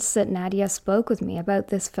coincidence that Nadia spoke with me about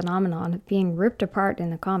this phenomenon of being ripped apart in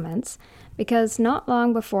the comments, because not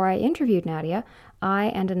long before I interviewed Nadia, I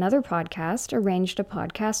and another podcast arranged a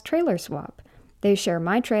podcast trailer swap. They share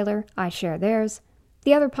my trailer, I share theirs.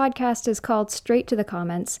 The other podcast is called Straight to the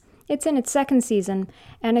Comments. It's in its second season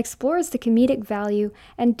and explores the comedic value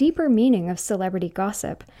and deeper meaning of celebrity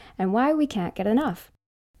gossip and why we can't get enough.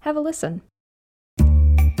 Have a listen.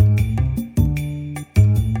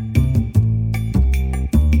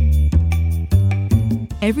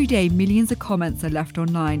 Every day, millions of comments are left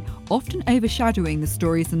online, often overshadowing the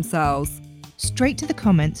stories themselves. Straight to the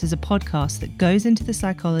Comments is a podcast that goes into the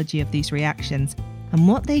psychology of these reactions and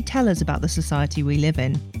what they tell us about the society we live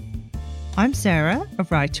in. I'm Sarah, a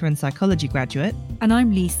writer and psychology graduate. And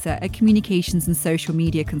I'm Lisa, a communications and social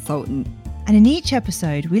media consultant. And in each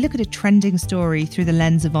episode, we look at a trending story through the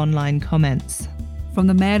lens of online comments. From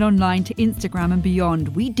the Mail Online to Instagram and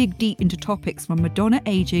beyond, we dig deep into topics from Madonna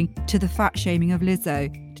aging to the fat shaming of Lizzo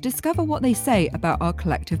to discover what they say about our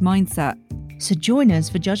collective mindset. So join us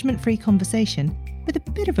for judgment-free conversation with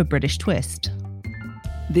a bit of a British twist.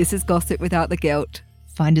 This is Gossip Without the Guilt.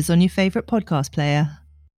 Find us on your favourite podcast player.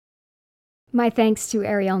 My thanks to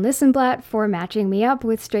Ariel Nissenblatt for matching me up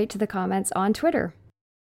with Straight to the Comments on Twitter.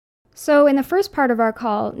 So in the first part of our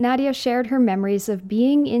call, Nadia shared her memories of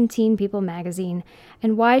being in Teen People magazine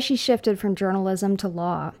and why she shifted from journalism to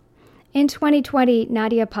law. In 2020,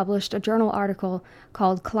 Nadia published a journal article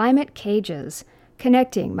called Climate Cages,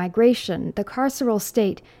 Connecting Migration, the Carceral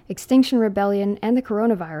State, Extinction Rebellion, and the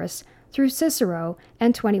Coronavirus through Cicero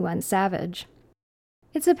and 21 Savage.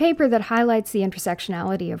 It's a paper that highlights the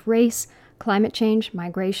intersectionality of race, climate change,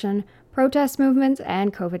 migration, protest movements,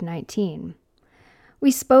 and COVID-19. We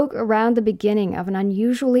spoke around the beginning of an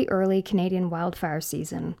unusually early Canadian wildfire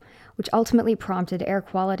season, which ultimately prompted air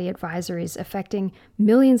quality advisories affecting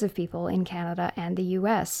millions of people in Canada and the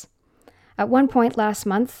US. At one point last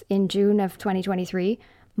month, in June of 2023,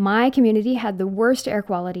 my community had the worst air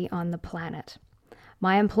quality on the planet.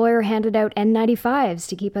 My employer handed out N95s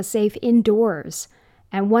to keep us safe indoors,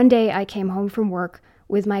 and one day I came home from work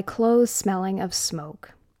with my clothes smelling of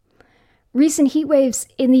smoke. Recent heat waves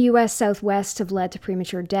in the U.S. Southwest have led to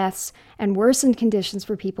premature deaths and worsened conditions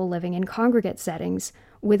for people living in congregate settings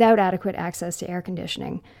without adequate access to air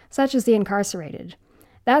conditioning, such as the incarcerated.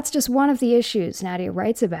 That's just one of the issues Nadia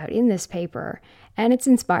writes about in this paper, and it's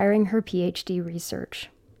inspiring her PhD research.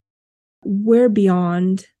 We're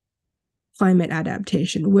beyond climate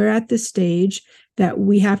adaptation. We're at the stage that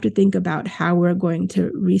we have to think about how we're going to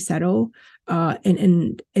resettle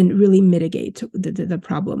and really mitigate the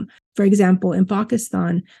problem. For example, in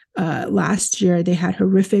Pakistan, last year, they had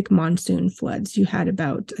horrific monsoon floods. You had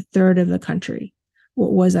about a third of the country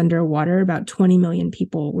was underwater. About 20 million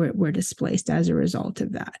people were displaced as a result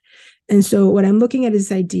of that. And so what I'm looking at is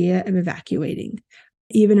this idea of evacuating.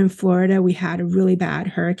 Even in Florida, we had a really bad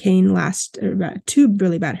hurricane about two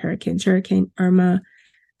really bad hurricanes, Hurricane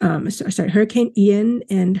Ian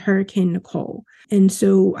and Hurricane Nicole. And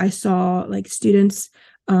so I saw students,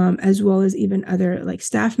 as well as even other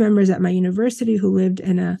staff members at my university who lived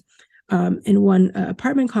in one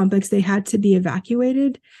apartment complex. They had to be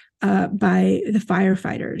evacuated by the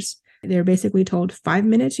firefighters. They're basically told 5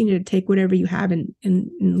 minutes, you need to take whatever you have and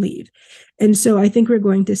leave. And so I think we're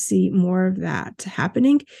going to see more of that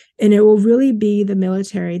happening. And it will really be the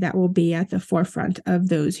military that will be at the forefront of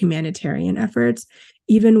those humanitarian efforts.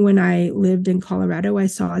 Even when I lived in Colorado, I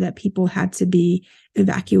saw that people had to be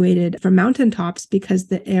evacuated from mountaintops because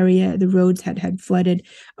the roads had flooded,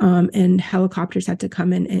 and helicopters had to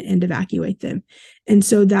come in and evacuate them. And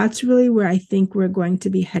so that's really where I think we're going to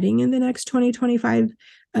be heading in the next 25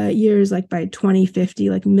 years. By 2050,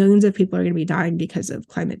 millions of people are going to be dying because of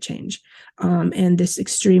climate change, and this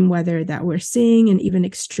extreme weather that we're seeing, and even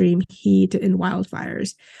extreme heat and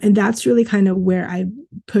wildfires. And that's really kind of where I've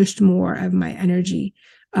pushed more of my energy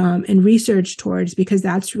and research towards, because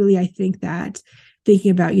that's really, I think, that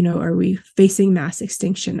thinking about, are we facing mass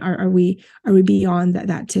extinction? Are we beyond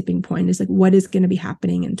that tipping point? Is what is going to be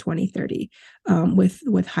happening in 2030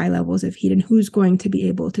 with high levels of heat, and who's going to be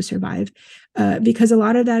able to survive? Because a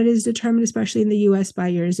lot of that is determined, especially in the U.S., by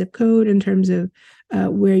your zip code in terms of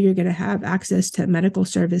where you're going to have access to medical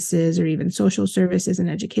services or even social services and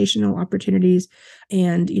educational opportunities,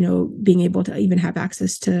 and being able to even have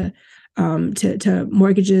access to to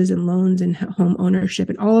mortgages and loans and home ownership.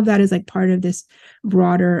 And all of that is like part of this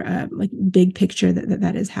broader like big picture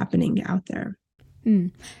that is happening out there.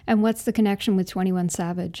 And what's the connection with 21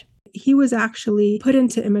 Savage? He was actually put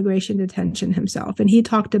into immigration detention himself, and he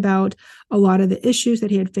talked about a lot of the issues that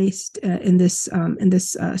he had faced in this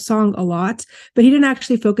song a lot, but he didn't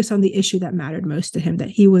actually focus on the issue that mattered most to him, that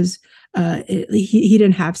he was he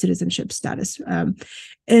didn't have citizenship status,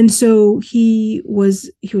 and so he was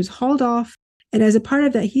hauled off. And as a part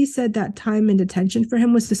of that, he said that time in detention for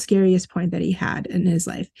him was the scariest point that he had in his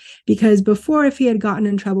life. Because before, if he had gotten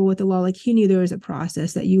in trouble with the law, like he knew there was a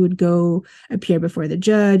process that you would go appear before the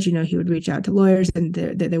judge, he would reach out to lawyers and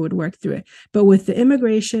they would work through it. But with the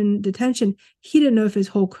immigration detention, he didn't know if his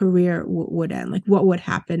whole career would end, like what would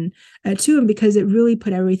happen to him, because it really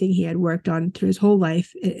put everything he had worked on through his whole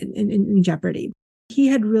life in jeopardy. He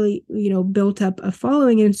had really, built up a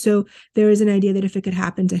following. And so there was an idea that if it could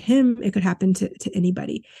happen to him, it could happen to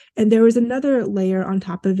anybody. And there was another layer on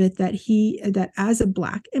top of it that as a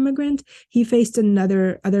Black immigrant, he faced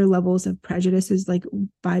other levels of prejudices, like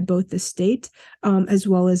by both the state as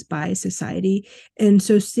well as by society. And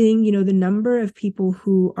so seeing, the number of people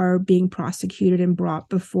who are being prosecuted and brought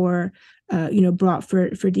before, brought for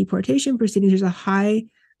deportation proceedings,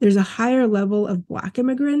 there's a higher level of Black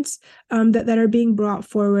immigrants that are being brought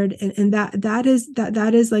forward, and that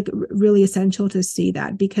is like really essential to see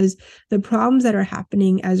that, because the problems that are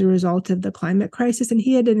happening as a result of the climate crisis, and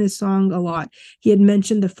he had in his song a lot, he had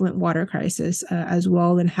mentioned the Flint water crisis as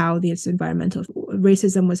well, and how this environmental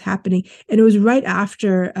racism was happening, and it was right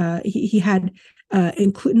after he had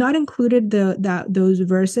not included those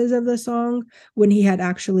verses of the song when he had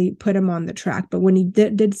actually put them on the track, but when he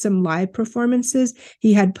did some live performances,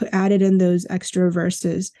 he had added in those extra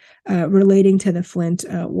verses relating to the Flint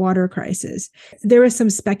water crisis. There was some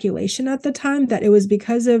speculation at the time that it was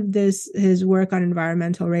because of his work on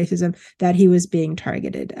environmental racism that he was being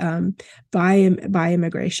targeted by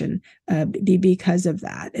immigration because of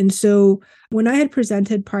that. And so when I had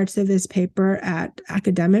presented parts of this paper at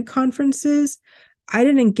academic conferences, I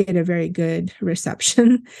didn't get a very good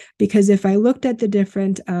reception, because if I looked at the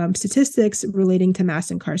different statistics relating to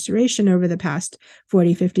mass incarceration over the past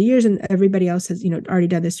 40, 50 years, and everybody else has already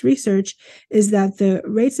done this research, is that the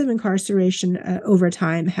rates of incarceration over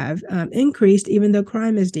time have increased, even though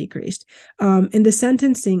crime has decreased. And the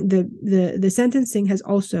sentencing, the sentencing has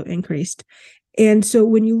also increased. And so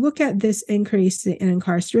when you look at this increase in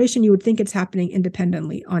incarceration, you would think it's happening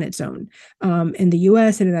independently on its own in the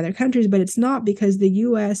U.S. and in other countries, but it's not, because the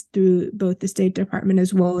U.S., through both the State Department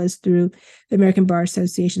as well as through the American Bar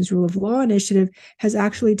Association's Rule of Law Initiative, has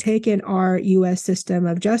actually taken our U.S. system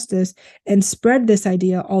of justice and spread this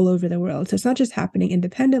idea all over the world. So it's not just happening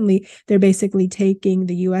independently. They're basically taking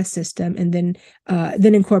the U.S. system and then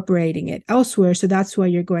incorporating it elsewhere. So that's why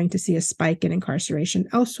you're going to see a spike in incarceration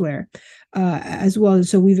elsewhere. As well.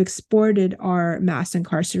 So we've exported our mass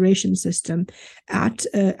incarceration system at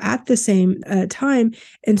the same time.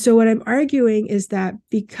 And so what I'm arguing is that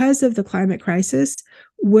because of the climate crisis,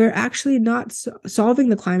 we're actually not solving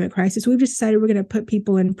the climate crisis. We've just decided we're going to put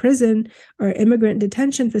people in prison or immigrant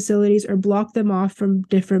detention facilities or block them off from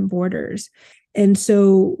different borders. And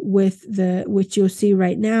so which you'll see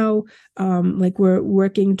right now, like we're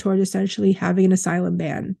working towards essentially having an asylum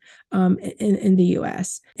ban in the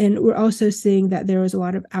US. And we're also seeing that there was a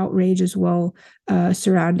lot of outrage as well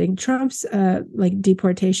surrounding Trump's like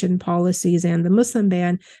deportation policies and the Muslim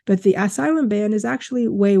ban. But the asylum ban is actually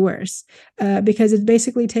way worse because it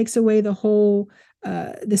basically takes away the whole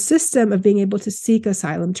the system of being able to seek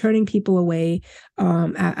asylum, turning people away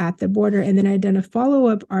at the border. And then I done a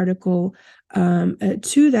follow-up article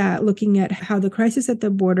to that, looking at how the crisis at the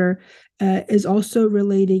border is also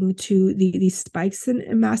relating to these spikes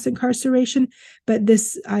in mass incarceration. But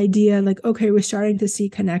this idea, like, okay, we're starting to see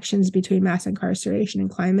connections between mass incarceration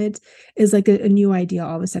and climate is like a new idea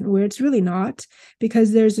all of a sudden, where it's really not,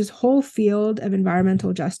 because there's this whole field of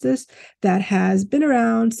environmental justice that has been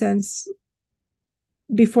around since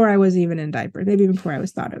before I was even in diapers, maybe even before I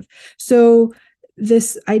was thought of. So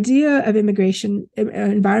this idea of immigration,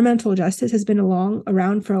 environmental justice has been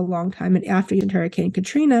around for a long time. And after Hurricane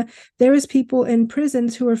Katrina, there was people in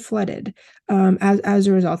prisons who were flooded as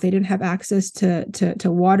a result. They didn't have access to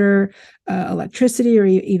water, electricity, or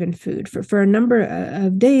even food for a number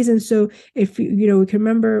of days. And so if we can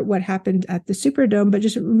remember what happened at the Superdome, but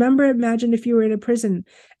just imagine if you were in a prison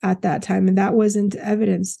at that time and that wasn't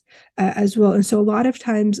evidenced as well. And so a lot of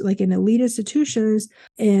times, like in elite institutions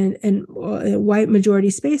and white majority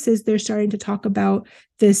spaces, they're starting to talk about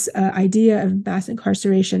this idea of mass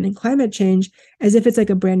incarceration and climate change as if it's like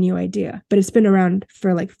a brand new idea, but it's been around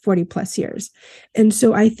for like 40 plus years. And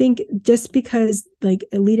so I think just because like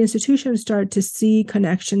elite institutions start to see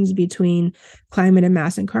connections between climate and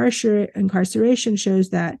mass incarceration shows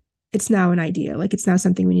that it's now an idea, like it's now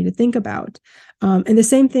something we need to think about. And the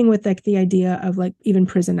same thing with like the idea of like even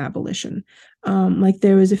prison abolition. Like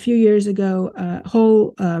there was a few years ago, a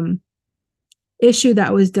whole issue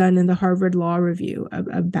that was done in the Harvard Law Review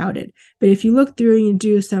about it. But if you look through and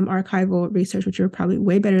do some archival research, which you're probably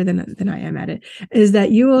way better than I am at it, is that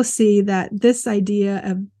you will see that this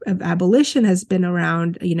idea of abolition has been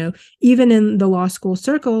around, even in the law school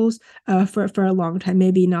circles for a long time,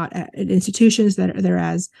 maybe not at institutions that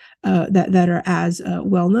are as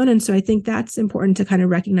well known. And so I think that's important to kind of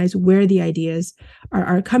recognize where the ideas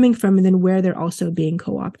are coming from and then where they're also being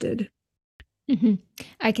co-opted. Mm-hmm.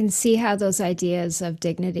 I can see how those ideas of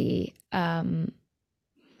dignity would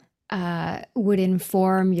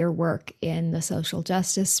inform your work in the social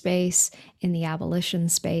justice space, in the abolition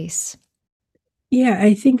space. Yeah,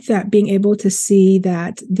 I think that being able to see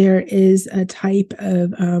that there is a type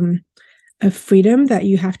of freedom that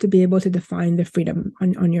you have to be able to define the freedom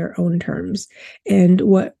on your own terms. And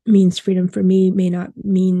what means freedom for me may not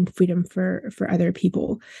mean freedom for other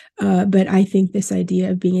people. But I think this idea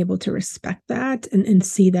of being able to respect that and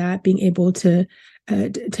see that, being able to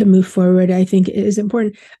move forward, I think is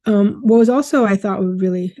important. What was also, I thought, was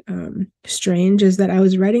really strange is that I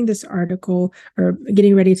was writing this article or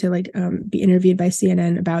getting ready to be interviewed by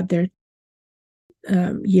CNN about their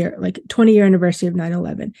 20-year anniversary of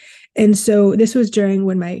 9/11. And so this was during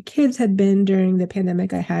when my kids had been during the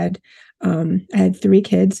pandemic. I had 3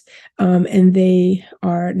 kids, and they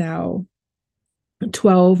are now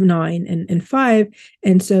 12, 9, and 5.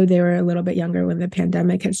 And so they were a little bit younger when the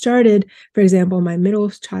pandemic had started. For example, my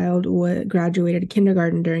middle child graduated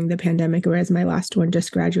kindergarten during the pandemic, whereas my last one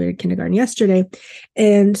just graduated kindergarten yesterday.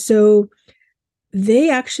 And so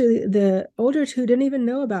the older 2 didn't even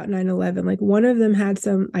know about 9/11. Like one of them had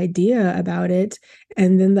some idea about it,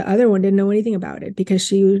 and then the other one didn't know anything about it because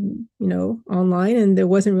she was, online, and there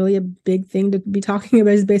wasn't really a big thing to be talking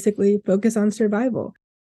about. Is basically focus on survival.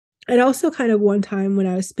 And also kind of one time when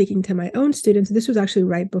I was speaking to my own students, this was actually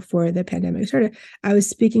right before the pandemic started, I was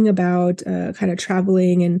speaking about kind of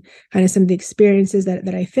traveling and kind of some of the experiences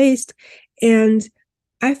that I faced. And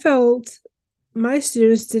I felt my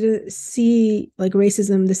students didn't see like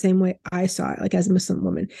racism the same way I saw it, like as a Muslim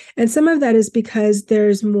woman. And some of that is because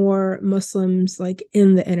there's more Muslims like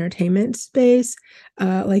in the entertainment space.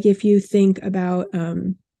 Like if you think about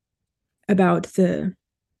it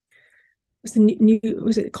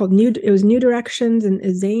was New Directions and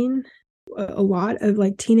Zayn. A lot of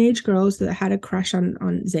like teenage girls that had a crush on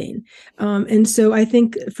Zayn. And so I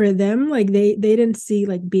think for them, like they didn't see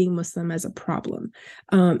like being Muslim as a problem.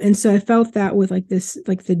 And so I felt that with like this,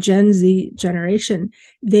 like the Gen Z generation,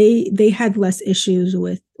 they had less issues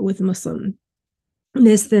with Muslim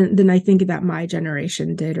than I think that my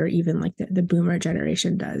generation did, or even like the boomer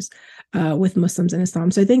generation does with Muslims and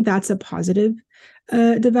Islam. So I think that's a positive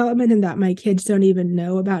development, and that my kids don't even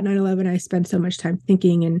know about 9/11. I spent so much time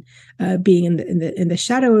thinking and being in the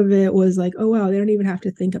shadow of it was like, oh wow, they don't even have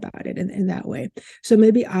to think about it in that way. So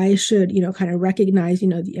maybe I should kind of recognize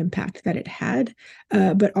the impact that it had,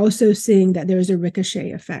 but also seeing that there's a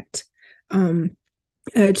ricochet effect to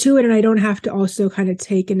it, and I don't have to also kind of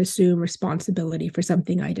take and assume responsibility for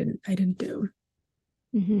something I didn't do.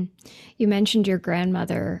 Mm-hmm. You mentioned your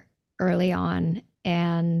grandmother early on,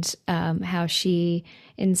 and how she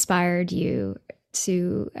inspired you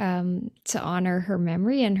to honor her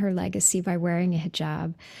memory and her legacy by wearing a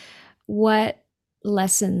hijab. What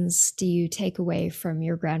lessons do you take away from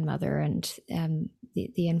your grandmother and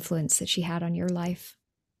the influence that she had on your life?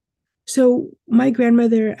 So my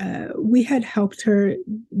grandmother, we had helped her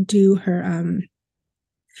do her.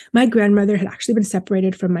 My grandmother had actually been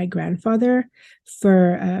separated from my grandfather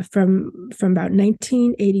from about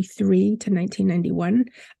 1983 to 1991,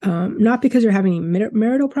 not because they're having any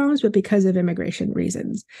marital problems, but because of immigration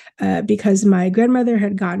reasons. Because my grandmother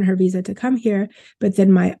had gotten her visa to come here, but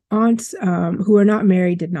then my aunts, who were not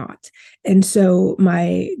married, did not. And so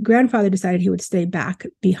my grandfather decided he would stay back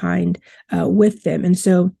behind with them. And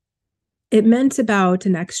so it meant about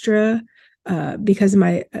an extra, because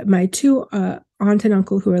my 2 aunt and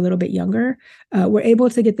uncle, who are a little bit younger, were able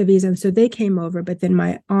to get the visa, and so they came over. But then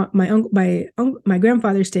my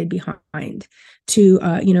grandfather stayed behind to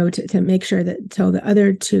make sure that till the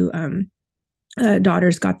other 2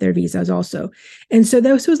 daughters got their visas also. And so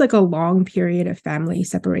this was like a long period of family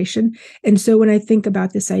separation. And so when I think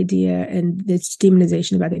about this idea and this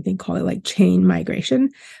demonization about it, they call it like chain migration,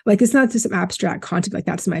 like it's not just some abstract concept, like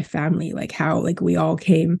that's my family, like how like we all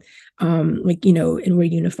came, like, you know, and we're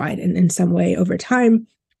unified in some way over time.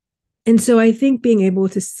 And so I think being able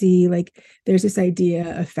to see like there's this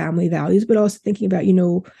idea of family values, but also thinking about, you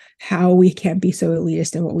know, how we can't be so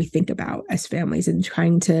elitist in what we think about as families and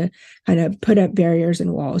trying to kind of put up barriers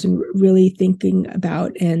and walls and really thinking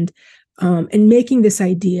about and making this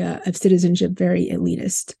idea of citizenship very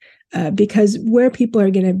elitist. Because where people are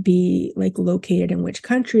going to be like located in which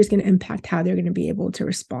country is going to impact how they're going to be able to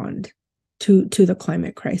respond to the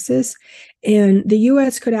climate crisis. And the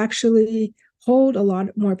US could actually hold a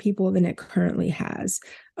lot more people than it currently has,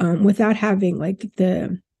 without having like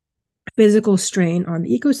the physical strain on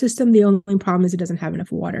the ecosystem. The only problem is it doesn't have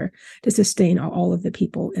enough water to sustain all of the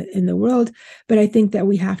people in the world. But I think that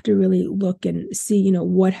we have to really look and see, you know,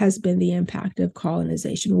 what has been the impact of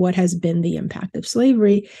colonization, what has been the impact of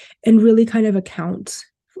slavery, and really kind of account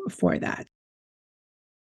for that.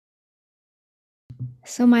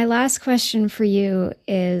 So my last question for you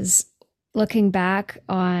is, looking back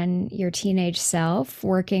on your teenage self,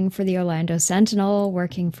 working for the Orlando Sentinel,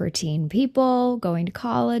 working for Teen People, going to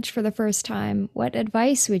college for the first time, what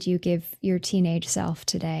advice would you give your teenage self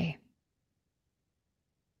today?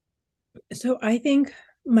 So I think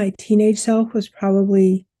my teenage self was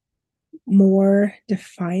probably more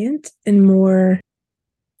defiant and more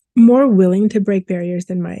willing to break barriers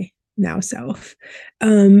than my now self.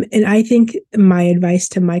 And I think my advice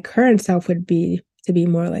to my current self would be to be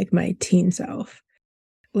more like my teen self.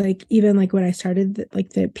 Like even like when I started the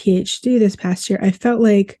PhD this past year, I felt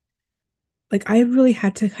like I really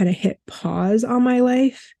had to kind of hit pause on my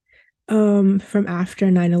life from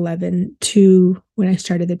after 9/11 to when I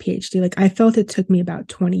started the PhD. Like I felt it took me about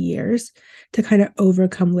 20 years to kind of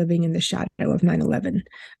overcome living in the shadow of 9/11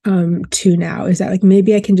 to now. Is that like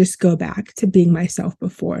maybe I can just go back to being myself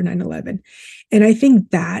before 9/11. And I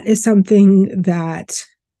think that is something that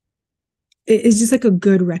is just like a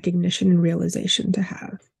good recognition and realization to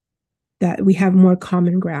have, that we have more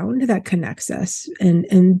common ground that connects us,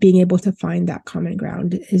 and being able to find that common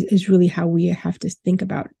ground is really how we have to think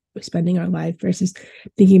about spending our life versus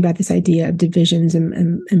thinking about this idea of divisions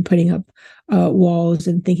and putting up walls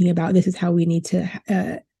and thinking about this is how we need to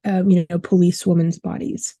police women's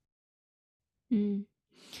bodies. Mm.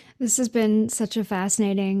 This has been such a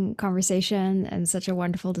fascinating conversation and such a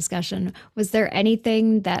wonderful discussion. Was there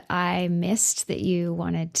anything that I missed that you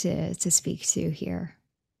wanted to speak to here?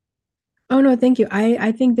 Oh no, thank you.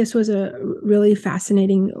 I think this was a really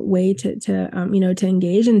fascinating way to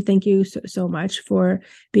engage, and thank you so much for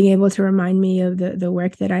being able to remind me of the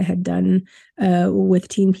work that I had done with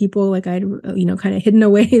Teen People. Like I'd kind of hidden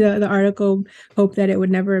away the article, hope that it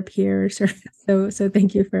would never appear. So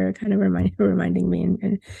thank you for kind of reminding me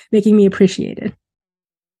and making me appreciate it.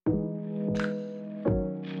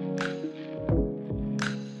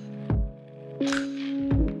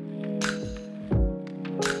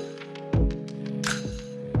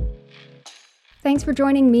 Thanks for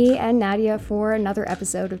joining me and Nadia for another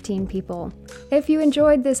episode of Teen People. If you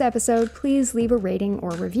enjoyed this episode, please leave a rating or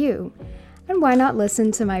review. And why not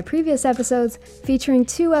listen to my previous episodes featuring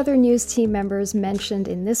 2 other news team members mentioned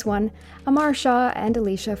in this one, Amar Shah and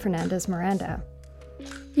Alicia Fernandez Miranda.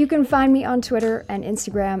 You can find me on Twitter and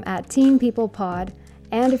Instagram at Teen People Pod,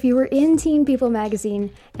 and if you were in Teen People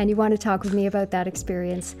magazine and you want to talk with me about that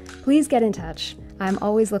experience, please get in touch. I'm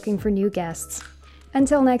always looking for new guests.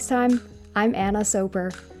 Until next time, I'm Anna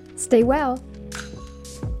Soper. Stay well.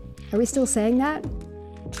 Are we still saying that?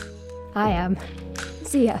 I am.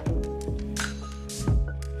 See ya.